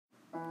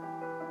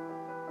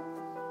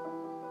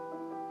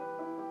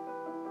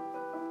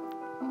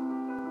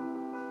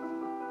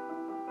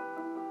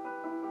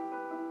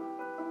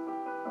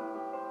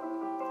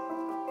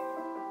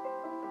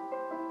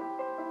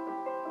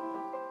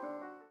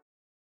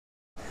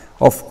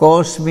Of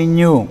course, we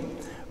knew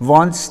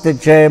once the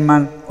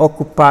German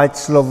occupied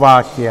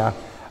Slovakia,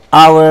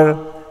 our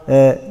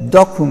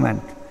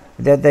document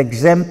that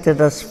exempted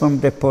us from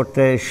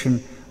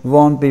deportation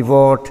won't be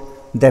worth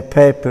the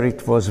paper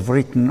it was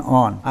written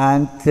on.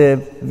 And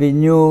we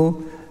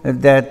knew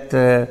that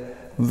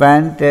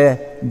when the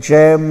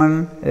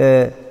German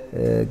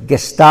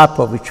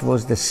Gestapo, which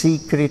was the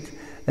secret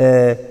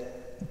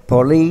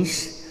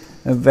police,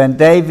 when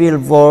they will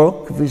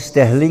work with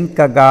the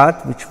Hlinka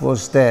Guard, which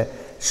was the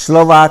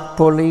Slovak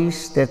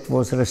police that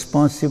was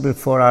responsible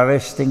for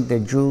arresting the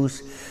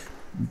Jews,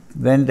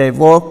 when they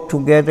work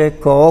together,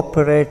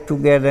 cooperate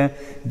together,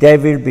 they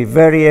will be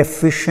very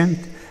efficient.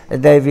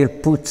 They will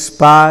put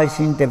spies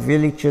in the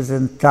villages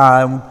and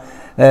towns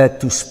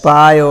to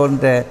spy on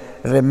the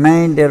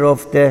remainder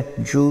of the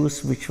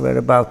Jews, which were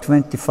about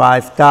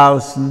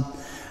 25,000.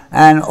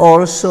 And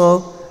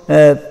also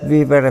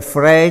we were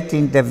afraid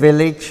in the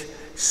village,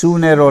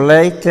 sooner or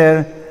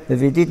later,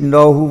 we didn't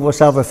know who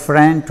was our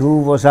friend, who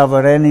was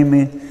our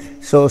enemy.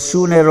 So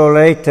sooner or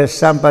later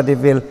somebody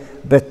will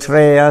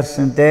betray us,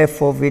 and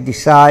therefore we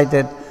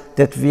decided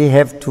that we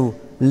have to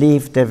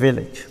leave the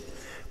village.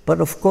 But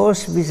of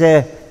course, with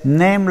a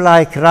name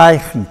like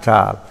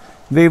Reichental,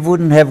 we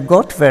wouldn't have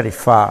got very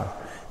far,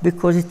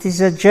 because it is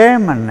a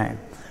German name.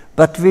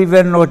 But we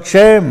were not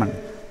German.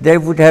 They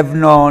would have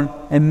known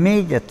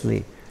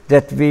immediately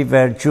that we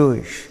were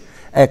Jewish.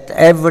 At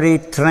every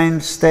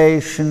train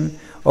station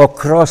or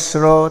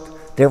crossroad,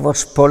 there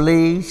was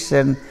police,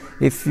 and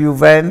if you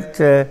went,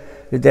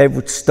 they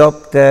would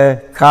stop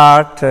the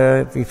cart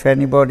if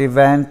anybody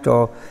went,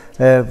 or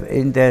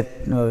in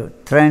the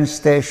train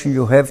station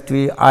you have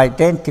to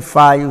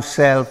identify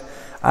yourself,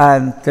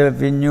 and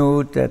we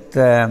knew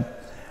that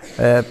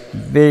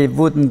we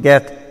wouldn't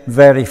get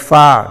very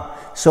far.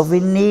 So we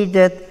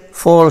needed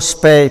false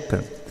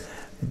paper.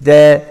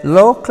 The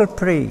local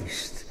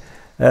priest,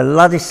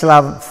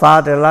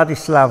 Father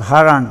Ladislav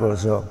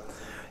Harangozo,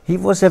 he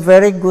was a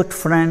very good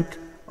friend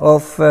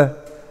of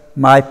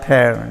my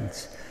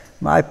parents.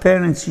 My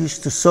parents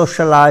used to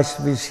socialize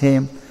with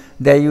him.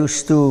 They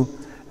used to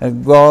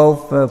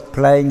go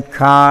playing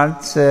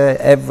cards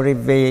every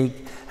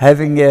week,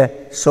 having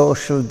a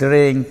social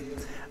drink.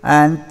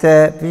 And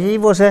he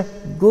was a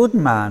good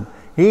man.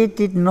 He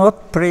did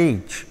not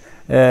preach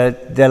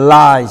the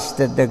lies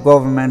that the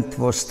government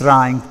was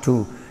trying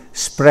to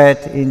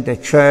spread in the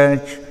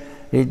church.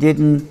 He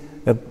didn't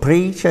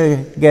preach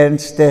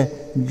against the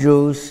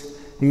Jews.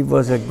 He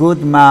was a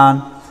good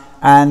man.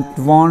 And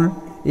one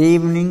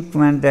evening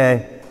when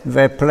they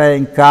were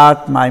playing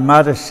cards, my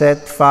mother said,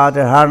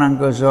 Father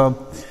Harangozo,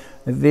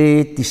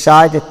 we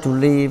decided to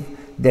leave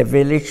the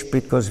village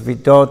because we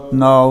don't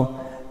know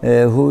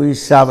who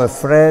is our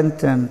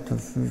friend, and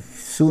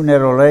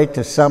sooner or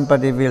later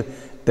somebody will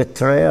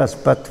betray us.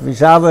 But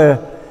with our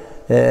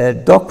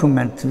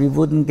document, we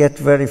wouldn't get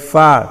very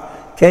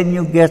far. Can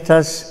you get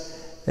us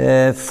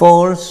a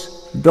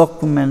false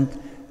document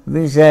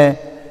with a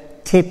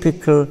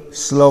typical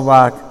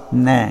Slovak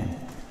name?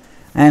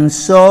 And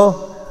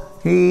so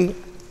he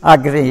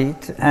agreed,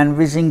 and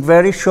within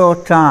very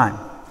short time,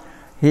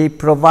 he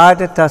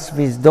provided us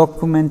with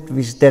document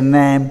with the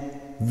name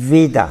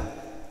Vida.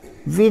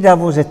 Vida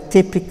was a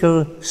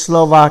typical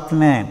Slovak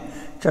name,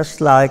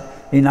 just like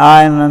in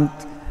Ireland,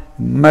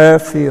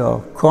 Murphy or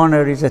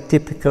Connor is a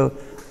typical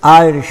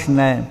Irish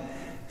name.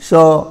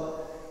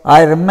 So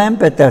I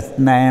remember that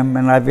name,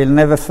 and I will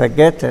never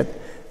forget it,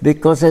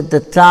 because at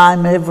the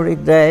time, every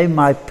day,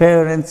 my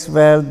parents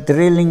were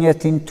drilling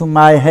it into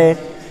my head.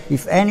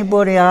 If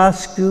anybody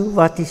asks you,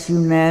 what is your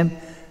name?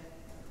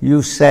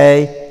 You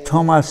say,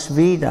 Thomas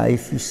Vida.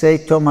 If you say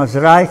Thomas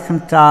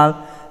Reichental,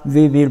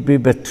 we will be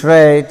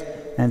betrayed,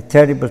 and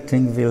terrible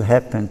things will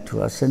happen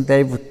to us. And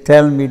they would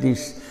tell me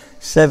this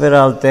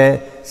several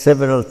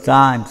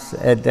times,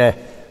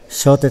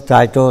 so that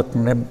I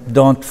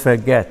don't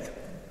forget.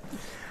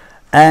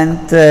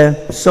 And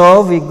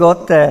so we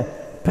got the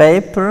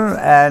paper,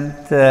 and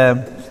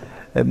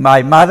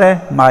my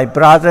mother, my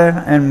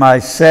brother, and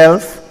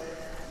myself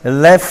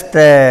left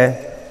the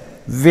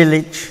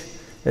village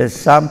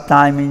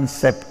sometime in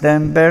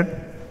September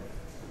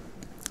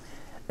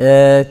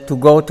to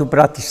go to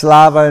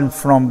Bratislava, and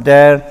from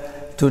there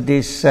to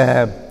this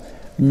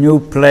new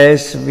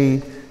place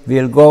we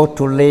will go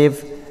to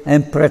live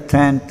and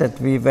pretend that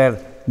we were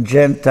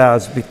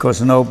Gentiles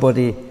because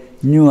nobody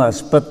knew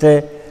us. But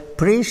the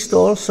priest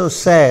also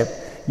said,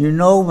 you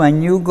know,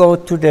 when you go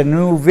to the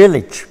new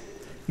village,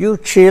 you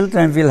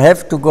children will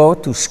have to go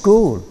to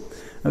school,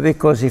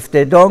 because if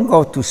they don't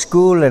go to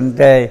school and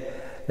they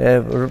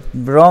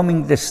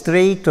roaming the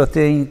street or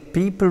thing,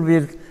 people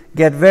will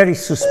get very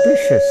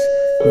suspicious.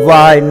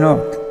 Why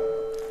not?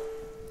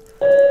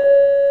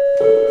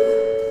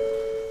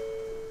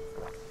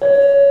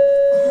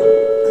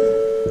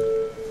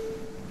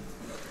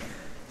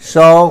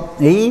 So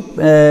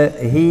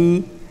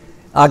he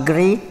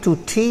agreed to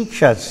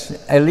teach us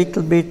a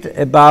little bit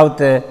about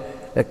the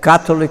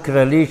Catholic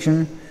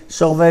religion.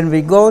 So when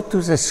we go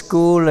to the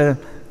school,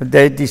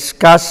 they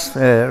discuss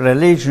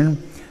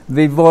religion,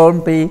 we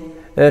won't be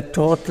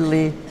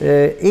totally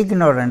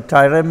ignorant.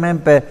 I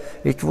remember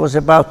it was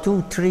about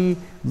 2-3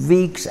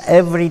 weeks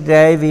every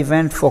day we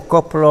went for a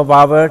couple of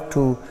hours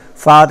to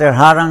Father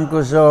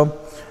Harangozo,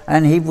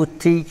 and he would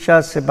teach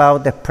us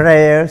about the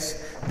prayers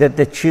that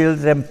the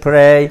children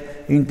pray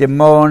in the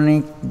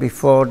morning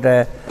before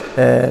the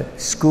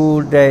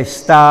school day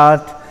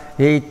start.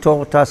 He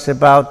taught us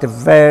about the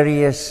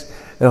various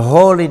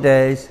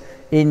holidays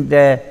in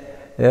the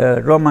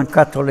Roman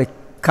Catholic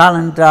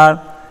calendar.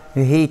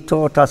 He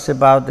taught us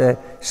about the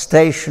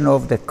Station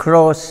of the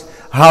Cross,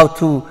 how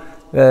to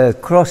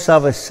cross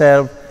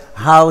ourselves,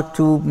 how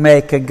to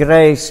make a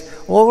grace,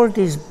 all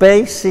these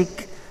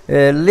basic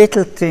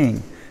little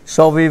things.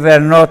 So we were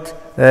not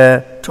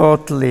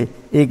totally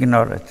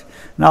ignorant.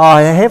 Now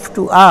I have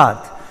to add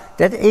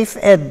that if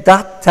at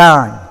that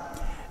time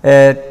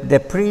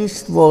the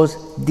priest was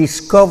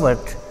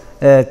discovered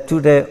to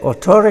the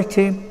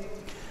authority,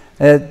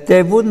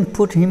 they wouldn't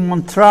put him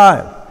on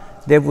trial.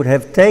 They would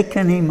have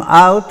taken him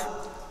out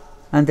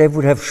and they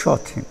would have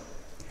shot him.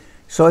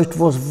 So it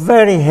was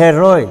very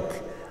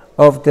heroic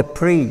of the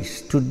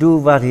priest to do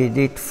what he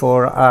did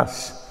for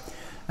us.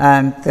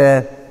 And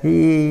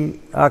he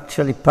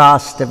actually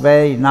passed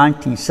away in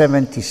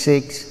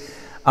 1976.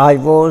 I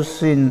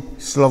was in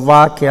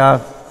Slovakia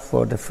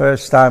for the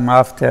first time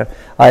after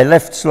I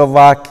left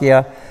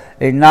Slovakia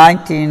in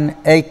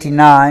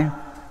 1989,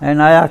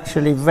 and I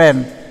actually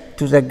went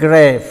to the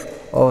grave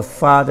of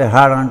Father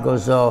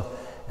Harangozo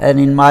and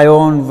in my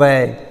own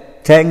way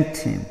thanked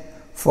him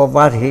for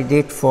what he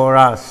did for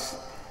us,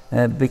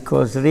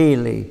 because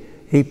really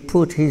he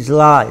put his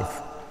life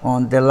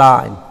on the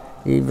line,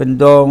 even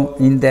though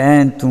in the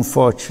end,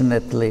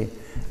 unfortunately,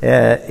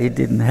 it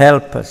didn't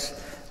help us.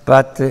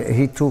 But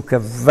he took a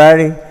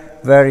very,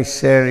 very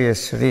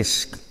serious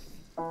risk.